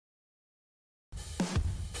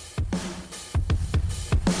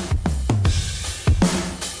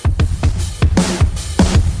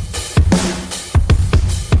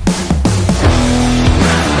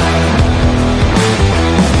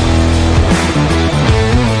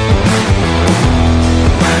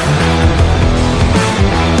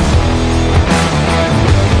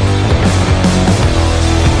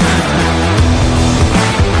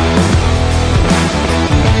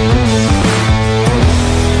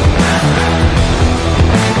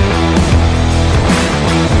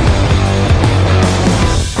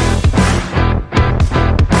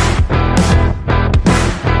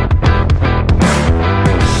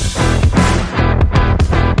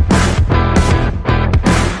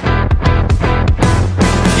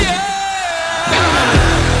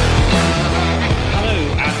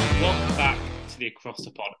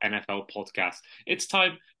podcast. It's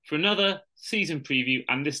time for another season preview,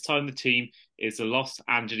 and this time the team is the Los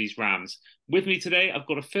Angeles Rams. With me today, I've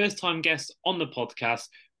got a first-time guest on the podcast.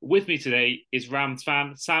 With me today is Rams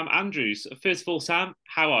fan Sam Andrews. First of all, Sam,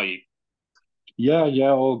 how are you?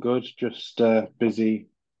 Yeah, all good. Just busy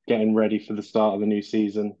getting ready for the start of the new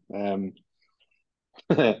season.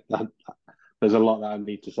 There's a lot that I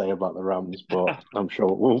need to say about the Rams, but I'm sure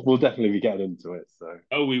we'll definitely be getting into it. So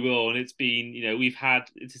Oh, we will. And it's been, we've had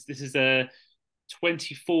this is the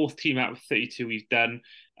 24th team out of 32 we've done.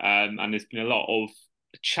 And there's been a lot of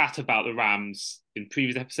chat about the Rams in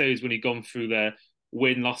previous episodes when you've gone through the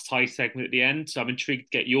win, loss, tie segment at the end. So I'm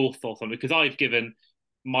intrigued to get your thoughts on it because I've given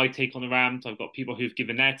my take on the Rams. I've got people who've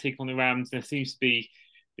given their take on the Rams. There seems to be,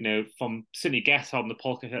 from certainly guests on the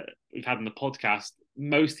podcast we've had on the podcast,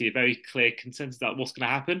 mostly a very clear consensus about what's going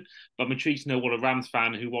to happen. But I'm intrigued to know what a Rams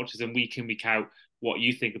fan who watches them week in, week out, what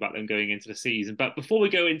you think about them going into the season. But before we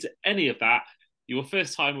go into any of that, your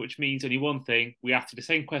first time, which means only one thing. We ask you the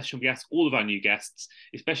same question we ask all of our new guests,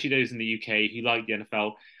 especially those in the UK who like the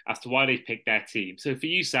NFL, as to why they picked their team. So for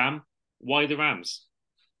you, Sam, why the Rams?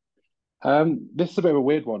 this is a bit of a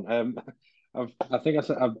weird one. I think I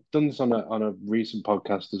said I've done this on a recent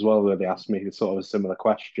podcast as well, where they asked me sort of a similar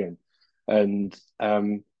question, and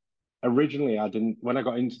originally I didn't. When I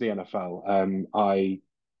got into the NFL, I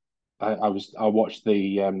watched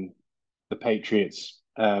the Patriots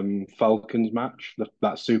Falcons match,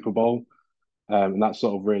 that Super Bowl, and that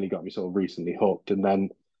sort of really got me sort of recently hooked. And then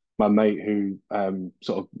my mate who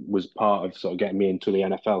sort of was part of sort of getting me into the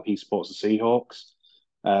NFL, he supports the Seahawks.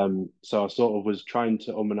 So I sort of was trying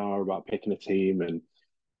to and ah about picking a team, and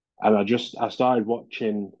I started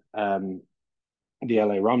watching the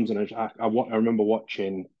LA Rams, and I remember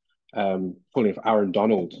watching funny enough Aaron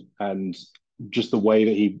Donald, and just the way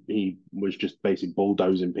that he was just basically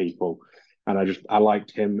bulldozing people, and I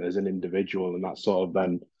liked him as an individual, and that sort of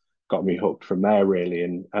then got me hooked from there really,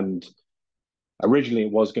 and originally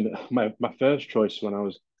it was gonna my first choice when I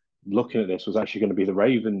was looking at this was actually going to be the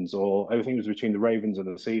Ravens, or everything was between the Ravens and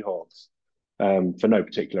the Seahawks, for no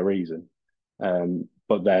particular reason.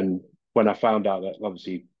 But then when I found out that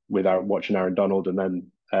obviously without watching Aaron Donald and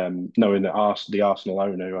then knowing that the Arsenal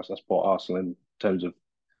owner, who I support Arsenal in terms of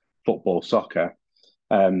football, soccer,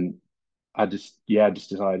 um, I just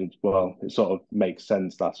decided, well, it sort of makes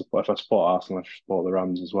sense that if I support Arsenal, I should support the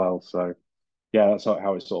Rams as well. So yeah, that's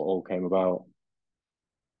how it sort of all came about.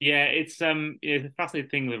 Yeah, it's a fascinating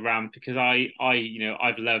thing with Rams because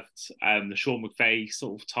I've loved the Sean McVay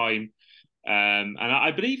sort of time. And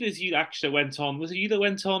I believe it was you actually went on. Was it you that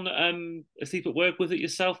went on Asleep at Work? Was it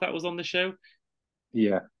yourself that was on the show?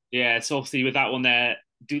 Yeah. Yeah, so obviously with that one there,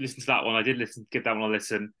 do listen to that one. I did give that one a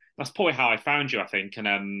listen. That's probably how I found you, I think.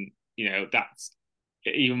 And that's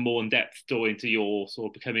even more in depth story into your sort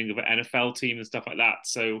of becoming of an NFL team and stuff like that.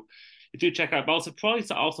 So you do check out. But I was surprised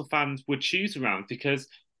that Arsenal fans would choose the Rams because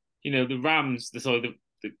the Rams, the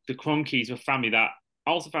Cronkies are a family that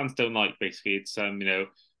Arsenal fans don't like. Basically, it's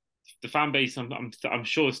the fan base. I'm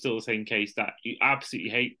sure it's still the same case that you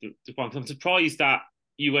absolutely hate the Cronkies. I'm surprised that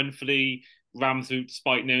you went for the Rams route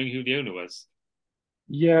despite knowing who the owner was.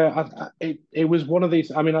 Yeah, it was one of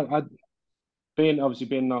these. I mean, being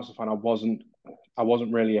an Arsenal fan, I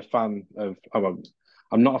wasn't really a fan of.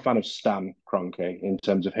 I'm not a fan of Stan Kroenke in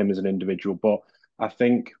terms of him as an individual, but I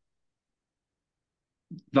think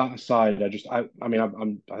that aside, I mean,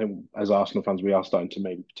 I think as Arsenal fans, we are starting to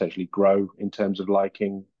maybe potentially grow in terms of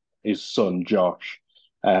liking his son Josh.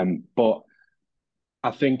 But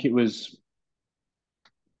I think it was.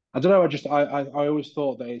 I don't know. I always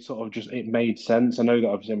thought that it sort of just it made sense. I know that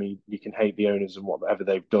obviously, I mean, you can hate the owners and whatever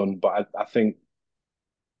they've done, but I think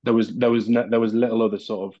there was little other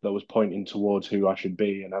sort of that was pointing towards who I should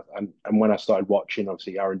be, and when I started watching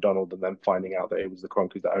obviously Aaron Donald and then finding out that it was the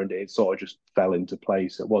Kroenkes that owned it, it sort of just fell into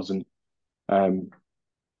place. It wasn't. Um,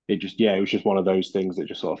 it was just one of those things that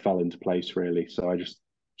just sort of fell into place really. So I just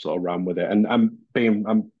sort of ran with it. And I'm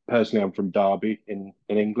from Derby in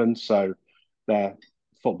England, so their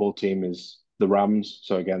football team is the Rams.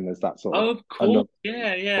 So again, there's that sort of Oh, of course. another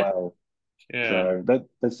Yeah, as yeah, well. yeah. So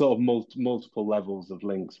there's sort of multiple levels of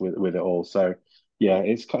links with it all. So yeah,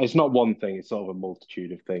 it's not one thing; it's sort of a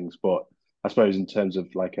multitude of things. But I suppose in terms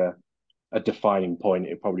of like a defining point,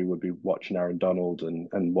 it probably would be watching Aaron Donald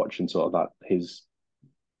and watching sort of that his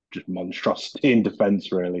just monstrosity in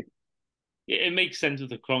defence, really. It makes sense with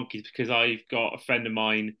the Cronkies because I've got a friend of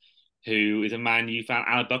mine who is a Man U fan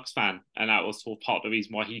and a Bucks fan, and that was sort of part of the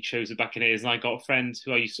reason why he chose the Buccaneers. And I got a friend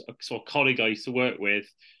who a colleague I used to work with,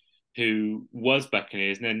 who was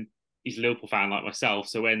Buccaneers, and then he's a Liverpool fan like myself.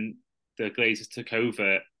 So when the Glazers took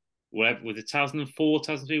over, whatever, was it 2004,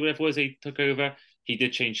 2003, whatever it was, he took over. He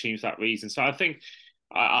did change teams for that reason. So I think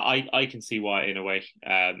I can see why in a way.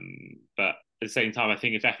 But at the same time, I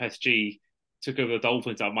think if FSG took over the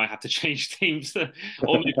Dolphins, I might have to change teams, or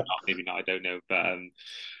maybe not. Maybe not. I don't know.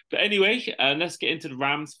 But anyway, let's get into the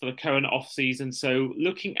Rams for the current off season. So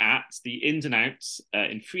looking at the ins and outs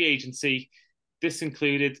in free agency, this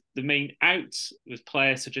included the main outs with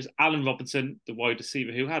players such as Allen Robinson, the wide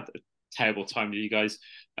receiver, who had a terrible time with you guys.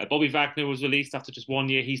 Bobby Wagner was released after just 1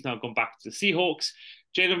 year. He's now gone back to the Seahawks.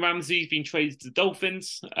 Jalen Ramsey's been traded to the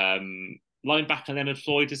Dolphins. Linebacker Leonard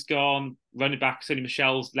Floyd is gone. Running back Sonny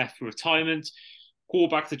Michel's left for retirement.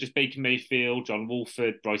 Quarterbacks are just Baker Mayfield, John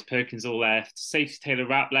Wolford, Bryce Perkins all left. Safety Taylor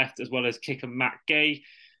Rapp left, as well as kicker Matt Gay.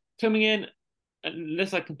 Coming in,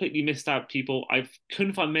 unless I completely missed out people, I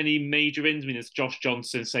couldn't find many major ins. I mean, it's Josh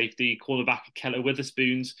Johnson, safety, cornerback Keller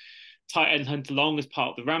Witherspoons, tight end Hunter Long as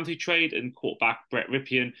part of the Ramsey trade, and quarterback Brett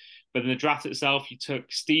Ripien. But in the draft itself, you took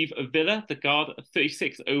Steve Avila, the guard,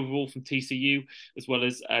 36th overall from TCU, as well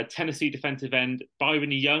as Tennessee defensive end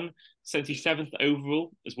Byron Young, 77th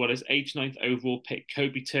overall, as well as 89th overall pick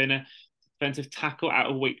Kobe Turner, defensive tackle out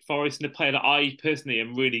of Wake Forest, and a player that I personally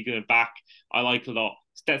am really going to back. I like a lot.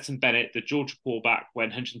 Stetson Bennett, the Georgia quarterback,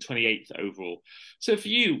 went 128th overall. So for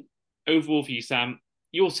you, overall for you, Sam,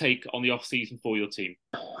 your take on the offseason for your team?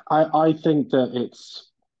 I think that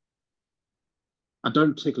I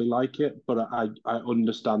don't particularly like it, but I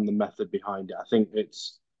understand the method behind it. I think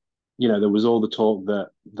it's, there was all the talk that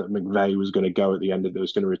McVay was going to go at the end of it,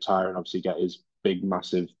 was going to retire and obviously get his big,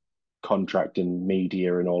 massive contract in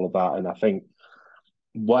media and all of that. And I think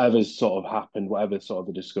whatever's sort of happened, whatever sort of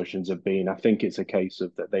the discussions have been, I think it's a case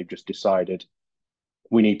of that they've just decided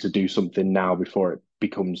we need to do something now before it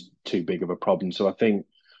becomes too big of a problem. So I think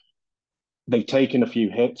they've taken a few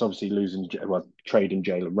hits, obviously trading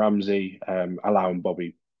Jalen Ramsey, allowing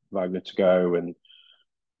Bobby Wagner to go. And,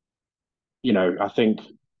 I think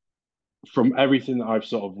from everything that I've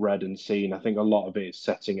sort of read and seen, I think a lot of it is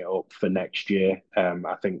setting it up for next year.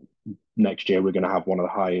 I think next year we're going to have one of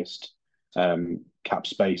the highest cap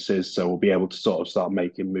spaces, so we'll be able to sort of start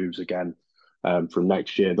making moves again from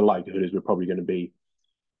next year. The likelihood is we're probably going to be,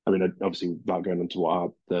 I mean, obviously without going into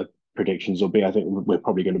what the predictions will be, I think we're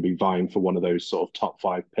probably going to be vying for one of those sort of top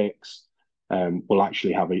 5 picks. We'll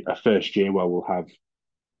actually have a first year where we'll have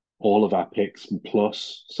all of our picks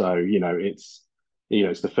plus. So,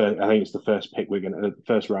 it's the first. I think it's the first pick the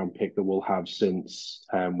first round pick that we'll have since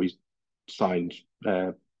we signed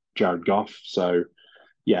Jared Goff. So,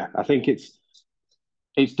 yeah, I think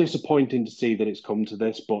it's disappointing to see that it's come to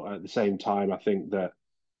this, but at the same time, I think that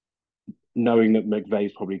knowing that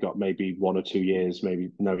McVay's probably got maybe 1 or 2 years,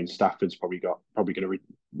 maybe knowing Stafford's probably going to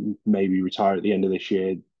maybe retire at the end of this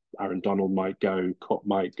year. Aaron Donald might go, Kupp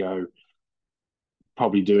might go.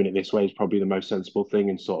 Probably doing it this way is probably the most sensible thing,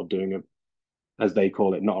 and sort of doing it, as they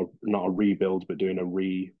call it, not a rebuild, but doing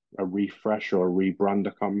a refresh or a rebrand.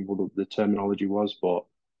 I can't remember what the terminology was, but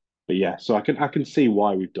yeah. So I can see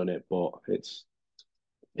why we've done it, but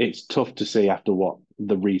it's tough to see after what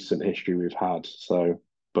the recent history we've had. So,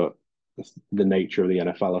 but it's the nature of the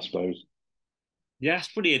NFL, I suppose. Yeah,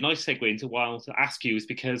 it's really a nice segue into what I want to ask you, is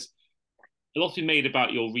because a lot's been made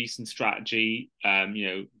about your recent strategy,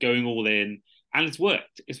 going all in, and it's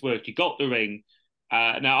worked. It's worked. You got the ring.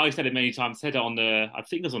 Now, I said it many times. Said it I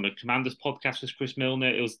think it was on the Commanders podcast with Chris Milner.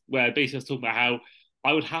 It was where basically I was talking about how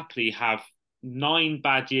I would happily have 9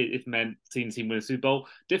 bad years if it meant seeing the team win a Super Bowl.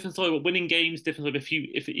 Different story, but winning games, different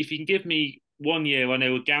story. If you can give me 1 year where they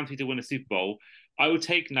were guaranteed to win a Super Bowl, I would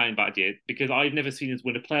take 9 bad years, because I've never seen us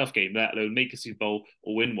win a playoff game, let alone make a Super Bowl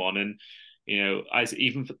or win one. And I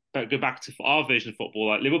even go back to our version of football,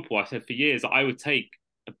 like Liverpool. I said for years I would take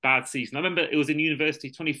a bad season. I remember it was in university,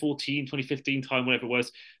 2014, 2015 time, whatever it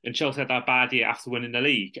was, and Chelsea had that bad year after winning the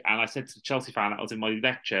league. And I said to the Chelsea fan that was in my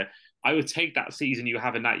lecture, I would take that season you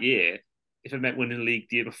have in that year if it meant winning the league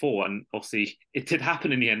the year before. And obviously it did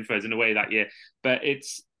happen in the end for us in a way that year. But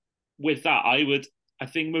it's with that, I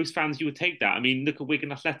think most fans, you would take that. I mean, look at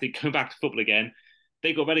Wigan Athletic going back to football again.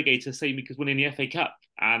 They got relegated the same because winning the FA Cup,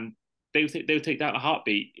 and they would take that in a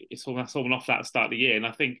heartbeat. It's someone off that start of the year. And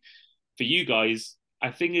I think for you guys, I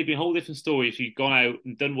think it'd be a whole different story if you'd gone out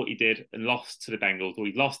and done what you did and lost to the Bengals, or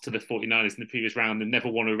you lost to the 49ers in the previous round and never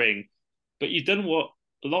won a ring. But you've done what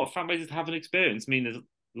a lot of fan bases haven't experienced. I mean, there's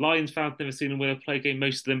Lions fans never seen them win a play game,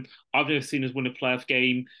 most of them. I've never seen us win a playoff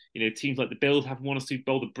game. Teams like the Bills haven't won a Super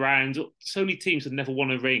Bowl, the Browns, so many teams have never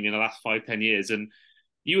won a ring in the last 5-10 years. And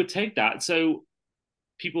you would take that. So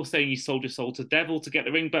people saying you sold your soul to the devil to get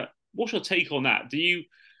the ring, but what's your take on that?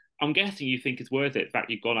 I'm guessing you think it's worth it, the fact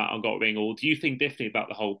you've gone out and got a ring, or do you think differently about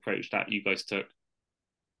the whole approach that you guys took?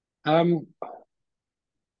 Um,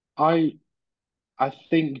 I I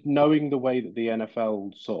think knowing the way that the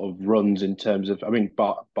NFL sort of runs in terms of, I mean,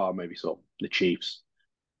 bar maybe sort of the Chiefs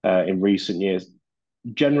in recent years,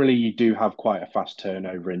 generally you do have quite a fast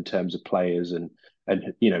turnover in terms of players and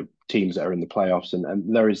teams that are in the playoffs,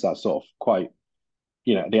 and there is that sort of quite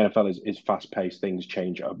the NFL is fast paced. Things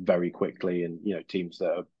change up very quickly, and teams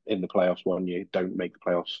that are in the playoffs one year don't make the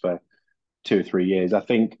playoffs for 2 or 3 years. I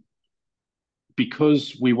think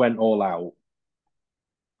because we went all out,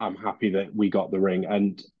 I'm happy that we got the ring,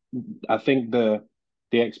 and I think the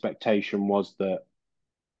expectation was that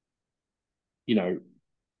you know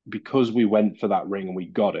because we went for that ring and we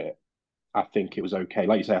got it, I think it was okay.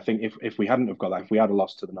 Like you say, I think if we hadn't have got that, if we had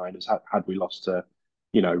lost to the Niners, had we lost to,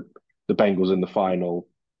 you know, the Bengals in the final,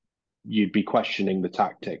 you'd be questioning the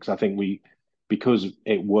tactics. I think because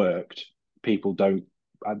it worked, people don't.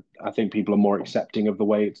 I think people are more accepting of the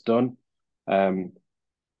way it's done. Um,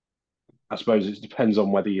 I suppose it depends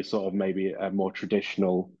on whether you're sort of maybe a more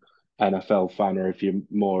traditional NFL fan or if you're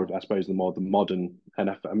more, I suppose, the modern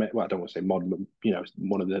NFL. Well, I don't want to say modern, but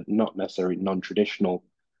one of the not necessarily non-traditional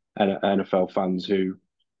NFL fans who,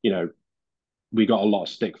 you know, we got a lot of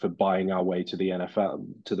stick for buying our way to the NFL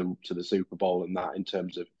to the Super Bowl and that in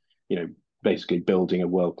terms of, basically building a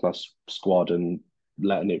world-class squad and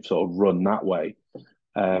letting it sort of run that way.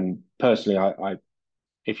 Personally, I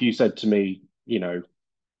if you said to me,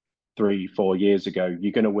 3, 4 years ago,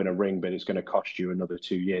 you're going to win a ring, but it's going to cost you another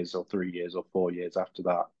 2 years or 3 years or 4 years after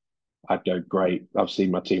that. I'd go, great. I've seen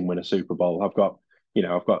my team win a Super Bowl. I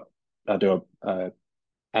do a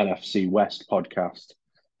NFC West podcast,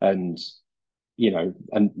 and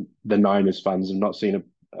and the Niners fans have not seen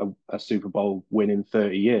a Super Bowl win in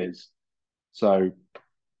 30 years. So,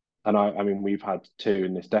 and I mean, we've had two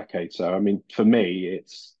in this decade. So, I mean, for me,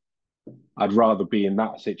 I'd rather be in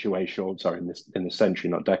that situation, or sorry, in the century,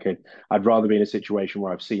 not decade. I'd rather be in a situation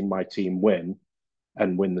where I've seen my team win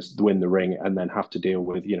and win the ring, and then have to deal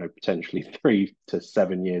with potentially 3 to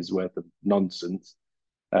 7 years worth of nonsense.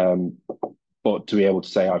 Um, but to be able to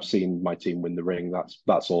say I've seen my team win the ring,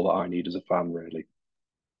 that's all that I need as a fan, really.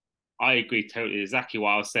 I agree totally. Exactly what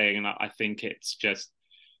I was saying, and I think it's just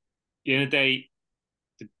the end of the day,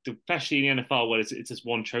 especially in the NFL, where it's just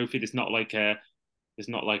one trophy. It's not like a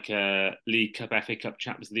League Cup, FA Cup,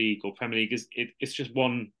 Champions League, or Premier League. It's just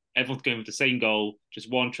one. Everyone's going with the same goal,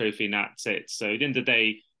 just one trophy, and that's it. So at the end of the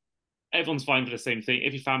day, everyone's vying for the same thing.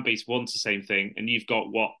 If your fan base wants the same thing, and you've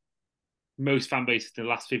got what most fan bases in the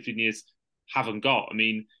last 15 years haven't got. I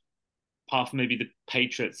mean, apart from maybe the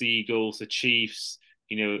Patriots, the Eagles, the Chiefs,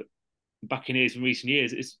 Buccaneers in recent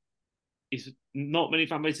years, it's not many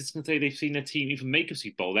fan bases can say they've seen their team even make a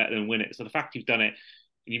Super Bowl, let alone win it. So the fact you've done it,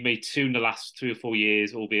 and you made two in the last 3 or 4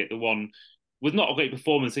 years, albeit the one was not a great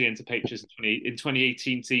performance against the Patriots in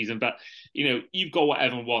 2018 season, but you've got what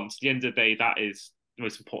everyone wants. At the end of the day, that is the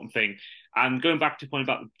most important thing. And going back to your point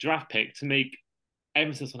about the draft pick, to make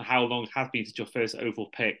emphasis on how long it has been since your first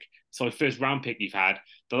overall pick, so first round pick you've had.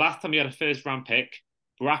 The last time you had a first round pick,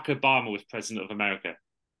 Barack Obama was president of America.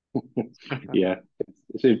 Yeah,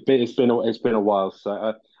 it's been a while.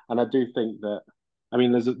 So, and I do think that, I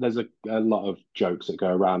mean, there's a lot of jokes that go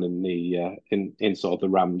around in the in sort of the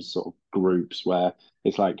Rams sort of groups where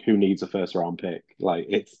it's like, who needs a first round pick? Like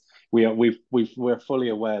we're fully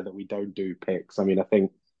aware that we don't do picks. I mean, I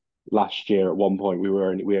think last year at one point we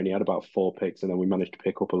only had about 4 picks, and then we managed to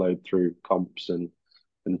pick up a load through comps and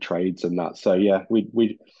trades and that. So yeah,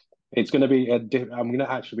 we it's going to be I'm going to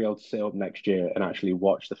actually be able to sit up next year and actually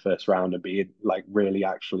watch the first round and be like really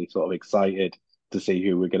actually sort of excited to see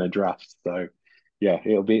who we're going to draft. So yeah,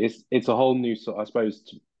 it's a whole new sort. I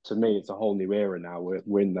suppose to me, it's a whole new era now.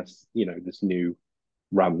 We're in this this new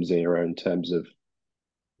Rams era in terms of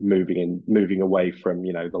moving away from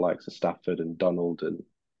the likes of Stafford and Donald and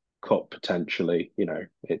Kupp potentially.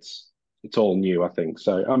 It's all new, I think.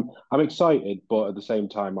 So I'm excited, but at the same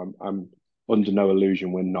time, I'm under no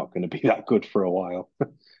illusion we're not going to be that good for a while.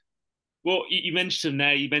 Well, you mentioned him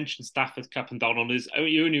there. You mentioned Stafford, Cup, and Donald.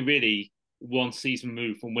 You're only really one season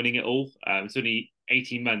removed from winning it all. It's only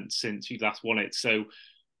 18 months since you last won it. So,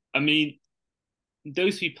 I mean,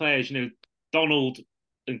 those three players, Donald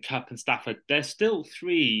and Cup and Stafford, they're still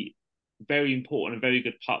three very important and very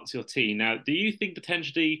good parts of your team. Now, do you think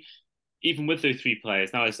potentially, even with those three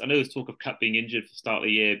players, now I know there's talk of Cup being injured for the start of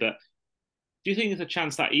the year, but do you think there's a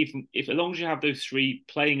chance that even if, as long as you have those three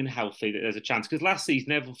playing and healthy, that there's a chance? Because last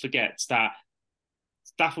season, everyone forgets that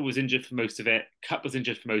Stafford was injured for most of it, Cup was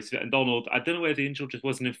injured for most of it, and Donald, I don't know whether the injury just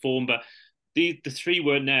wasn't informed, but the three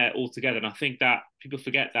weren't there altogether. And I think that people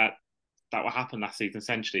forget that what happened last season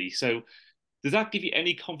essentially. So Does that give you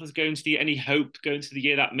any confidence going to the any hope going to the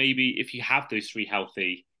year that maybe if you have those three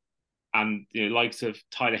healthy and likes of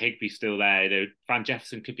Tyler Higbee still there, Van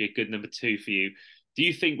Jefferson could be a good number two for you. Do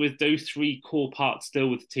you think with those three core parts still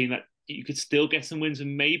with the team that you could still get some wins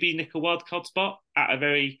and maybe nick a wild card spot at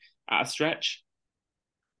a stretch?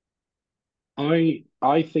 I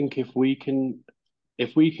think if we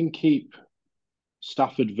can keep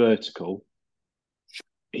Stafford vertical,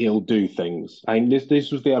 he'll do things. I mean,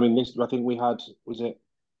 this was the I mean this I think we had, was it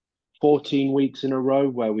 14 weeks in a row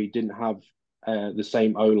where we didn't have the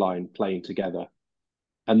same O line playing together.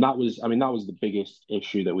 And that was the biggest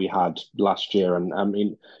issue that we had last year. And I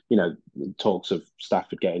mean, talks of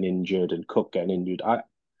Stafford getting injured and Kupp getting injured.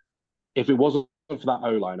 If it wasn't for that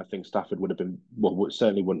O line, I think Stafford would have been, well,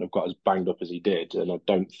 certainly wouldn't have got as banged up as he did. And I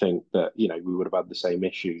don't think that, we would have had the same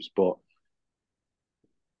issues. But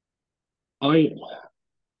I,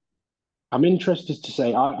 I'm interested to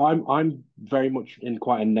say I'm very much in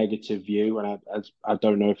quite a negative view, and I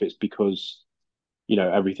don't know if it's because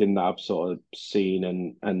everything that I've sort of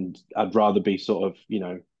seen, and I'd rather be sort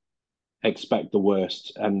of expect the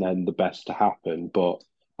worst and then the best to happen. But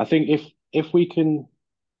I think if we can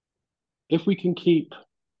if we can keep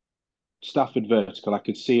Stafford vertical, I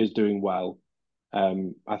could see us doing well.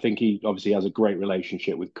 I think he obviously has a great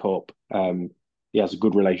relationship with Kupp. He has a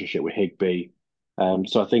good relationship with Higby.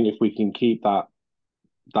 So I think if we can keep that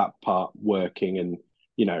part working, and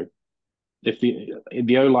if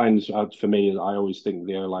the O lines for me, I always think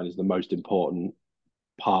the O line is the most important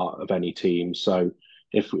part of any team. So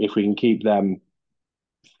if we can keep them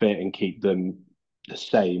fit and keep them the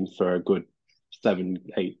same for a good 7,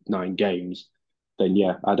 8, 9 games, then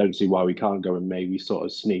yeah, I don't see why we can't go and maybe sort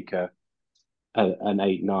of sneak an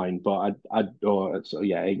 8, 9, but or so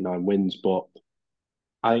yeah, 8, 9 wins. But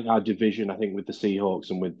I think our division, I think with the Seahawks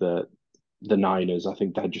and with the Niners, I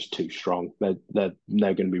think they're just too strong. They're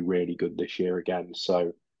going to be really good this year again.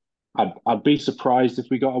 So I'd be surprised if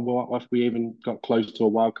if we even got close to a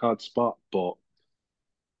wild card spot, but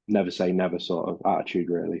never say never sort of attitude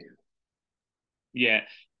really. Yeah,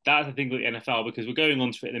 that's the thing with the NFL because we're going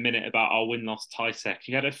on to it in a minute about our win loss tie sec.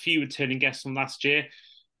 You had a few returning guests from last year.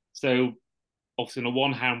 So obviously, on the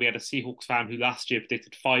one hand, we had a Seahawks fan who last year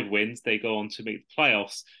predicted 5 wins. They go on to make the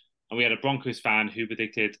playoffs. And we had a Broncos fan who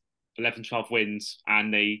predicted 11, 12 wins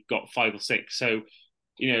and they got 5 or 6. So,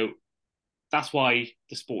 you know, that's why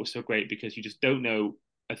the sport is so great because you just don't know.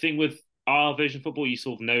 I think with our version of football, you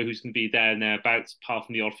sort of know who's going to be there and thereabouts, apart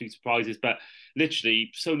from the odd few surprises. But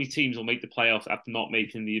literally, so many teams will make the playoffs after not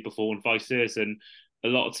making the year before, and vice versa. And a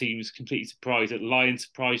lot of teams completely surprised. The Lions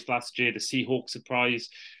surprised last year, the Seahawks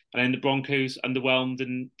surprised, and then the Broncos underwhelmed,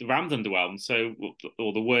 and the Rams underwhelmed. So,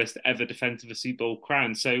 or the worst ever defense of a Super Bowl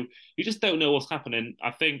crown. So you just don't know what's happening.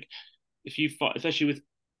 I think if you, especially with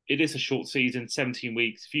it is a short season, 17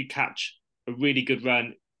 weeks. If you catch a really good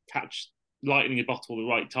run, catch lightning in a bottle at the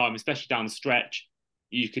right time, especially down the stretch,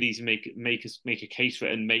 you could easily make a case for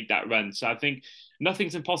it and make that run. So I think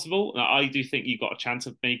nothing's impossible. I do think you've got a chance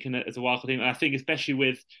of making it as a wildcard team. And I think especially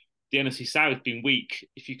with the NFC South being weak,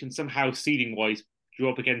 if you can somehow seeding wise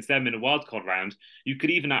draw up against them in a wildcard round, you could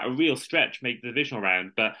even at a real stretch make the divisional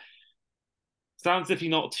round. But sounds as if you're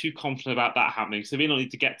not too confident about that happening. So we don't need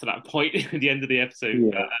to get to that point at the end of the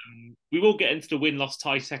episode. But, Yeah. we will get into the win loss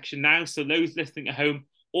tie section now. So those listening at home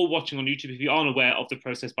or watching on YouTube, if you aren't aware of the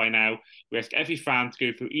process by now, we ask every fan to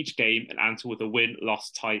go through each game and answer with a win loss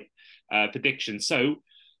type prediction. So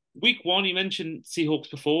week one, you mentioned Seahawks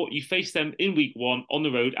before. You faced them in week one on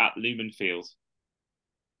the road at Lumen Field.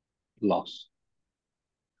 Loss.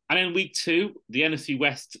 And in week two, the NFC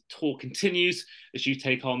West tour continues as you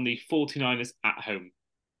take on the 49ers at home.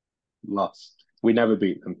 Loss. We never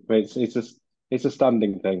beat them. It's a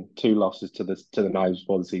standing thing. 2 losses to the Niners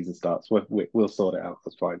before the season starts. We'll sort it out.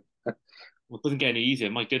 That's fine. Well, it doesn't get any easier.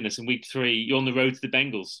 My goodness. In week three, you're on the road to the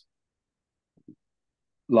Bengals.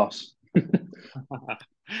 Loss.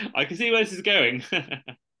 I can see where this is going.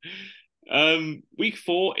 Week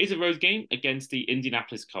four is a road game against the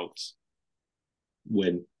Indianapolis Colts.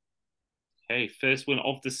 Win. Okay, first win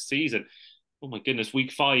of the season. Oh my goodness,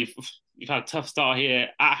 week five, you've had a tough start here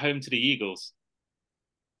at home to the Eagles.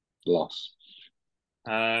 Loss.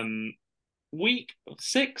 Um, week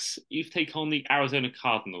six, you've taken on the Arizona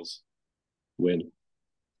Cardinals. Win.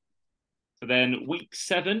 So then week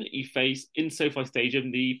seven, you face in SoFi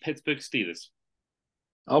Stadium the Pittsburgh Steelers.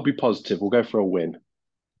 I'll be positive. We'll go for a win.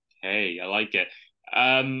 Hey, I like it.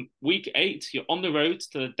 Week eight, you're on the road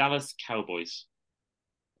to the Dallas Cowboys.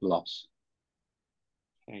 Loss.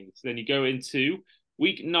 Okay, so then you go into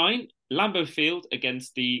week nine, Lambeau Field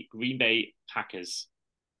against the Green Bay Packers.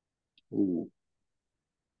 Ooh.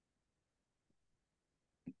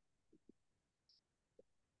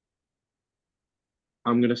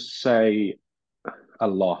 I'm going to say a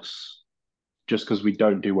loss just because we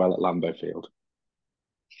don't do well at Lambeau Field.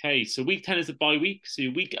 Okay, so week 10 is a bye week. So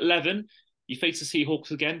week 11, you face the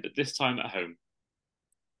Seahawks again, but this time at home.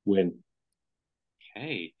 Win.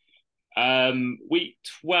 Okay. Week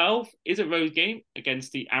 12 is a road game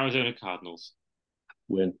against the Arizona Cardinals.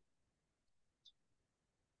 Win.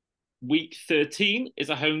 Week 13 is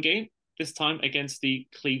a home game, this time against the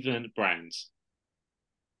Cleveland Browns.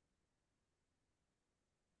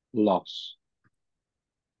 Loss.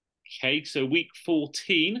 Okay, so week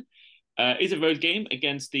 14 is a road game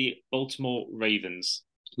against the Baltimore Ravens.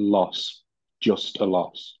 Loss. Just a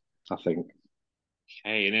loss, I think.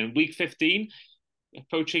 Okay, and then week 15,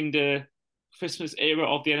 approaching the Christmas era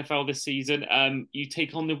of the NFL this season, you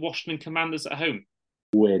take on the Washington Commanders at home.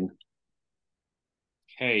 Win.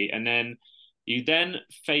 Okay, and then you then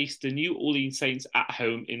face the New Orleans Saints at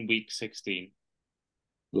home in week 16.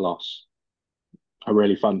 Loss. I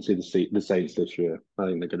really fancy the Saints this year. I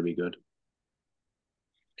think they're going to be good.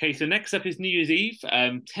 Okay, so next up is New Year's Eve,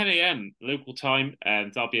 10 a.m. local time.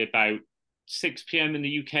 That'll be about 6 p.m. in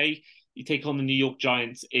the UK. You take on the New York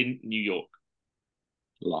Giants in New York.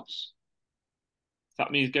 Loss. So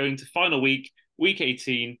that means going to final week, week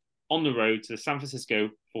 18, on the road to the San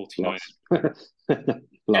Francisco 49ers. Loss.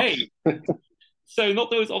 Loss. Hey, so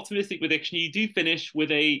not those optimistic prediction. You do finish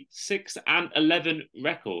with a 6-11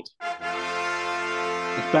 record.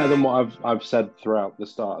 It's better than what I've said throughout the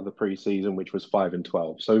start of the preseason, which was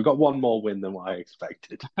 5-12. So we've got one more win than what I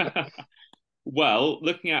expected. Well,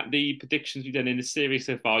 looking at the predictions we've done in the series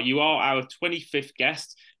so far, you are our 25th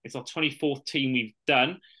guest. It's our 24th team we've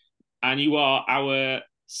done, and you are our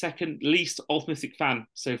second least optimistic fan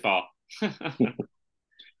so far.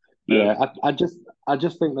 Yeah, I just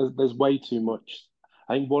think there's way too much.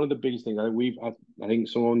 I think one of the biggest things I think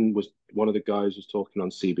one of the guys was talking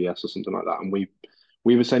on CBS or something like that, and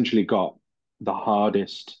we've essentially got the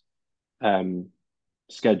hardest um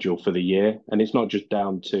schedule for the year, and it's not just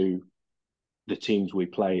down to the teams we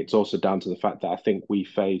play. It's also down to the fact that I think we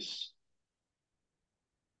face,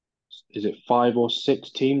 is it 5 or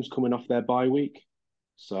 6 teams coming off their bye week?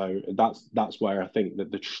 So that's where I think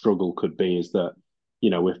that the struggle could be, is that,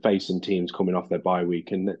 we're facing teams coming off their bye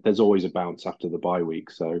week, and there's always a bounce after the bye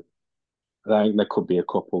week. So I think there could be a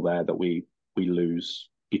couple there that we lose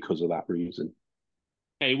because of that reason.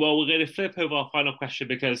 Okay, well, we're going to flip over our final question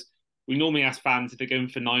because we normally ask fans if they're going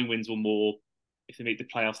for 9 wins or more, if they make the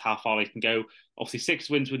playoffs, how far they can go. Obviously, 6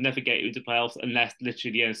 wins would never get you into playoffs unless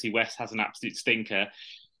literally the NFC West has an absolute stinker.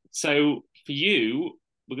 So for you,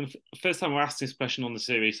 we're going to first time we're asking this question on the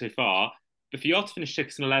series so far. But if you are to finish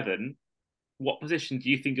 6-11, what position do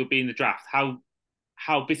you think you'll be in the draft? How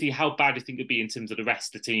busy, how bad do you think you'll be in terms of the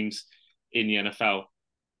rest of the teams in the NFL?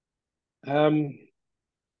 Um,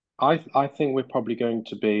 I think we're probably going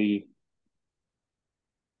to be.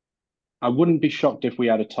 I wouldn't be shocked if we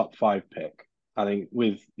had a top 5 pick. I think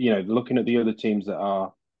with looking at the other teams that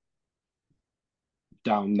are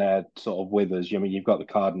down there sort of with us. I mean, you've got the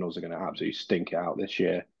Cardinals are going to absolutely stink it out this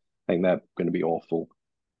year. I think they're going to be awful.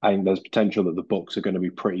 I think there's potential that the Bucks are going to be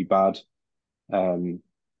pretty bad. And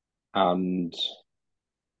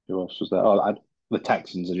who else was there? The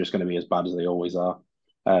Texans are just going to be as bad as they always are.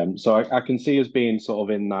 So I can see us being sort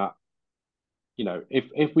of in that.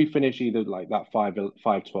 If we finish either like that 5-12,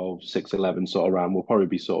 6-11 sort of round, we'll probably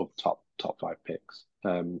be sort of top 5 picks.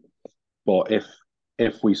 But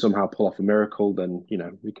if we somehow pull off a miracle, then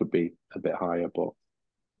we could be a bit higher. But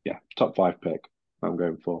yeah, top 5 pick I'm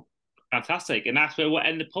going for. Fantastic. And that's where we'll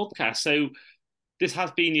end the podcast. So this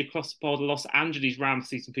has been the Across the Pod Los Angeles Rams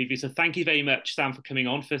season preview. So thank you very much, Sam, for coming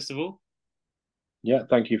on, first of all. Yeah,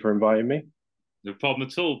 thank you for inviting me. No problem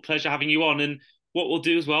at all. Pleasure having you on. And what we'll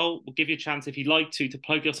do as well, we'll give you a chance, if you'd like to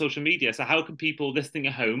plug your social media. So how can people listening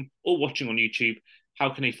at home or watching on YouTube, how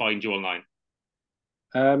can they find you online?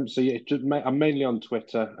 So yeah, I'm mainly on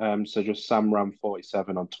Twitter. So just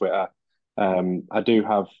SamRam47 on Twitter. I do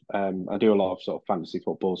a lot of sort of fantasy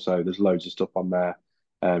football, so there's loads of stuff on there.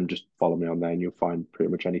 Just follow me on there, and you'll find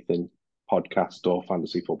pretty much anything podcast or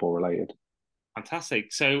fantasy football related.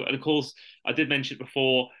 Fantastic. So, and of course, I did mention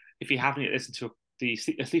before, if you haven't yet listened to the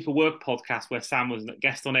Sleep for Work podcast where Sam was a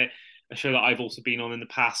guest on it, a show that I've also been on in the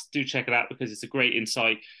past, do check it out because it's a great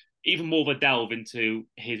insight, even more of a delve into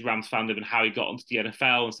his Rams fandom and how he got onto the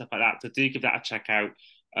NFL and stuff like that. So do give that a check out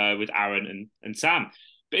with Aaron and Sam.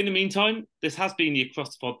 But in the meantime, this has been the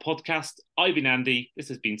Across the Pod podcast. I've been Andy, this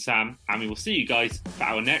has been Sam, and we will see you guys for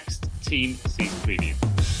our next team season preview.